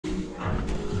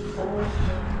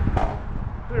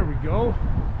go.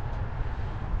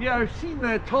 Yeah, I've seen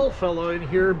that tall fella in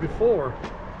here before,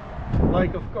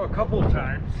 like a couple of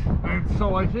times, and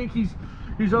so I think he's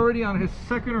already on his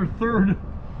second or third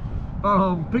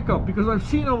pickup, because I've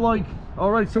seen him like. All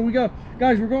right, so we got,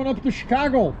 guys, we're going up to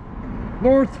Chicago.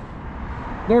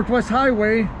 Northwest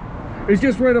Highway is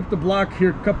just right up the block here,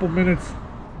 a couple minutes.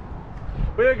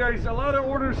 But yeah, guys, a lot of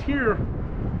orders here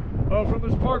from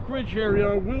this Park Ridge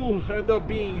area will end up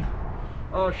being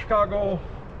Chicago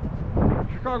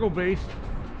based.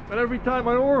 And every time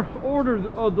I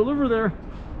deliver there,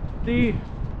 the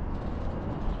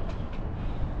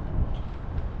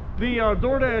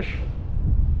DoorDash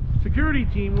security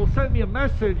team will send me a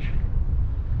message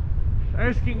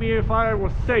asking me if I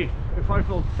was safe, if I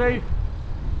felt safe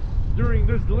during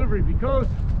this delivery, because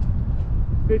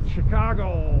it's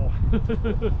Chicago.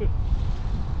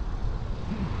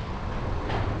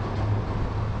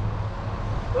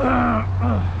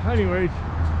 Anyways,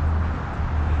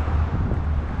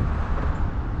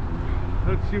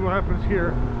 let's see what happens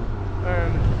here.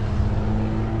 And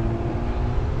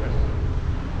yes,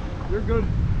 you're good,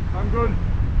 I'm good,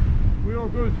 we all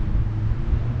good.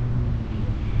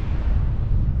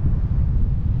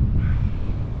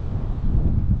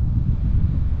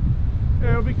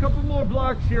 There'll be a couple more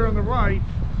blocks here on the right.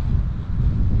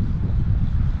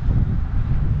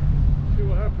 See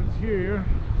what happens here.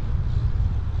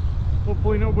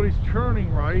 Hopefully nobody's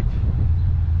turning right.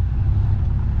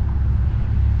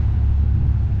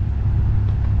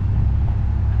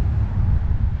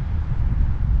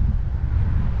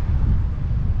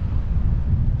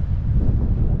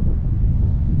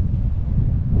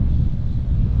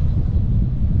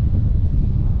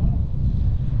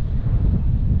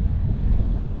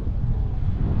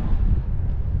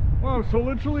 Wow, so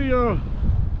literally a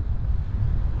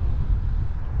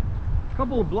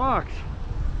couple of blocks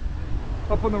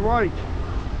up on the right.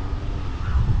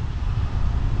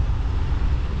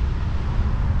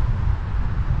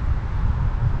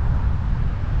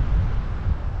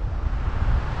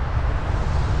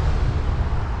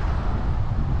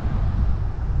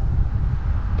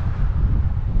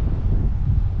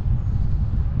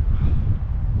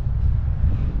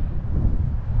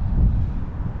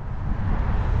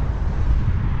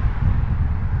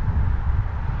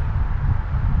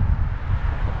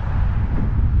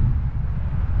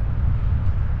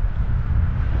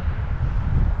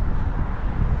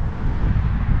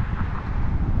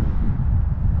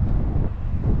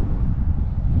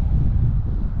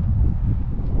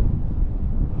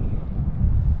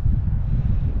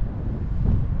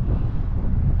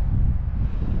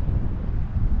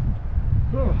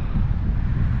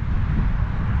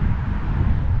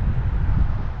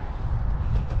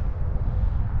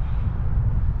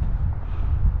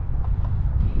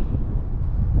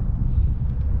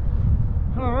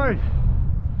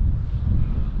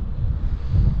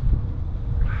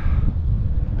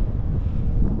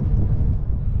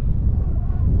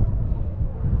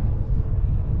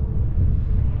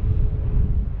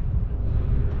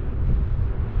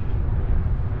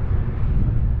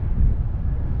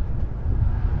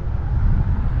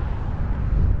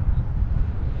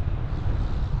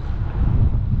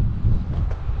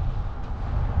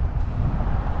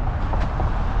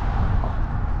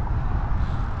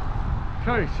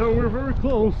 Okay, so we're very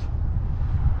close.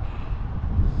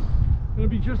 Gonna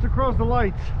be just across the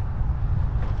lights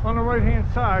on the right hand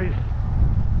side.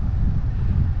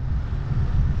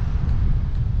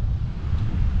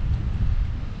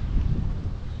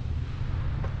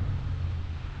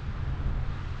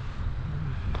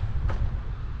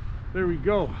 There we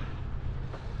go.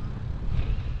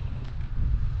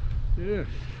 Yes.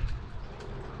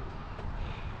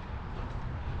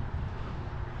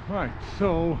 Right,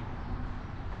 so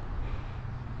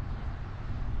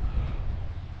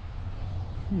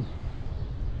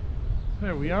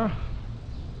there we are.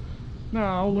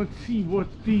 Now let's see what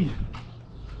the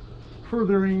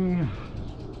furthering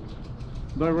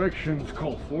directions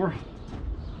call for.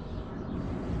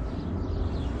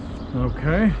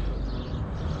 Okay.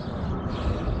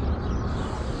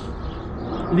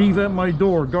 Leave at my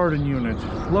door, garden unit.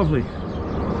 Lovely.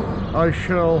 I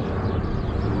shall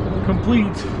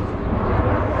complete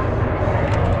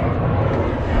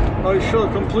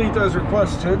as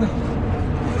requested.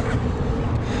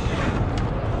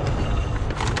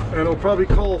 And it'll probably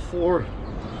call for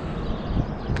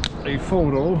a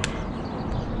photo.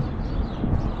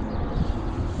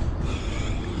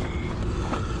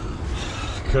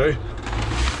 Okay.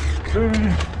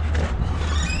 Okay.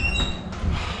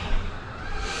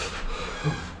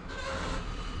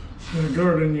 The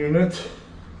garden unit.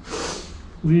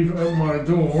 Leave at my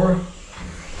door.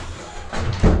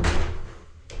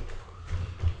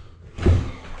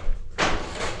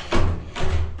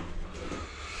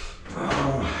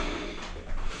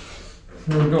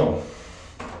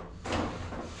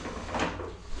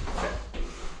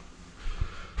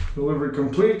 Delivery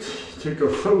complete. Take a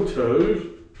photo.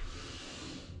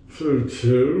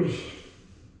 Photo.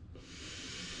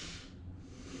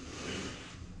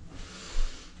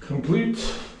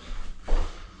 Complete.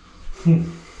 Don't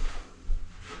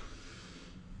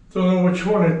know which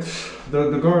one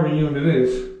the garden unit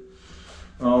is.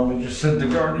 They just said the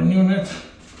garden unit.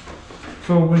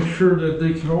 So I'll make sure that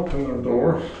they can open their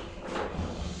door.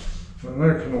 And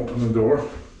they can open the door.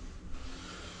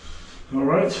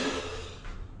 Alright.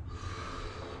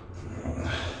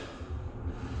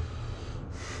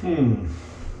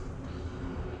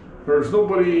 There's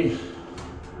nobody.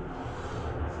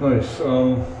 Nice.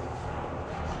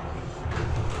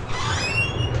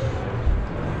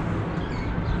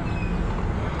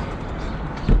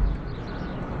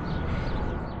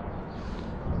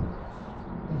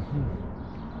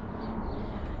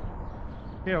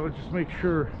 Yeah, let's just make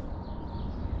sure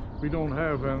we don't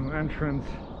have an entrance,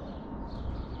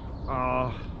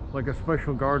 like a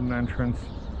special garden entrance.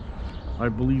 I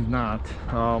believe not.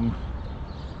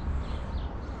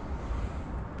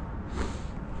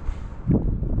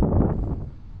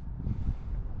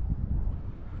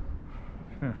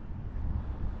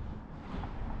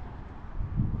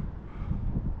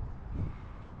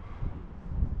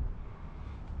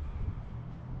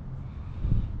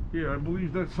 Yeah, I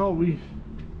believe that's all we...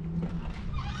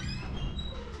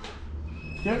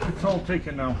 Yeah, it's all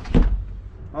taken now.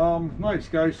 Nice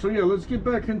guys. So yeah, let's get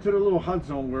back into the little hot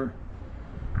zone where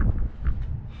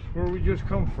we just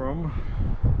come from.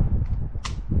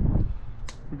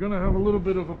 We're gonna have a little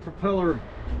bit of a propeller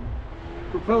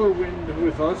wind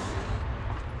with us,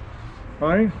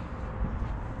 right?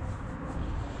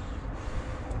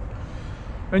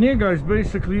 And yeah guys,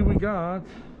 basically we got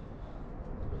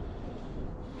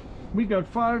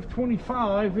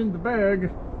 525 in the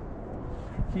bag.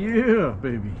 Yeah,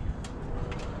 baby.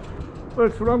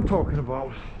 That's what I'm talking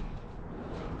about.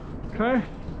 Okay?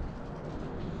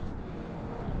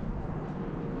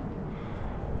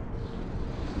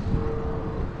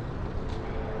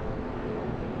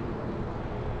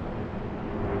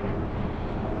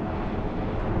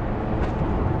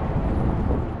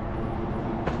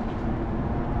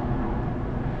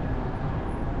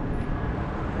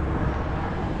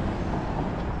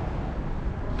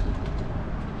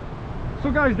 So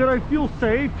guys, did I feel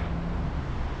safe?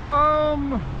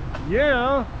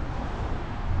 Yeah.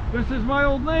 This is my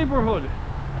old neighborhood.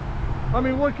 I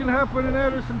mean, what can happen in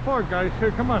Addison Park, guys?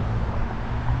 Here, come on.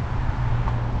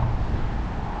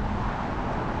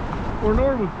 Or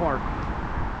Norwood Park.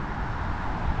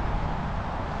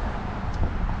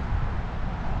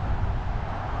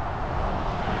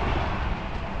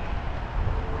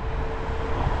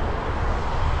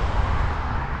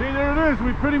 See, there it is.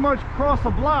 We pretty much cross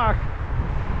a block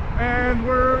and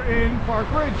we're in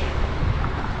Park Ridge.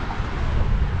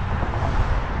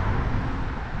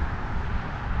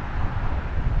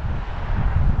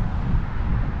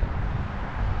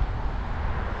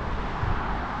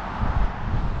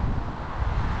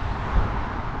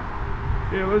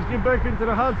 Yeah, let's get back into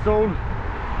the hot zone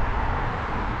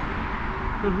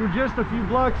because we're just a few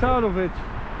blocks out of it.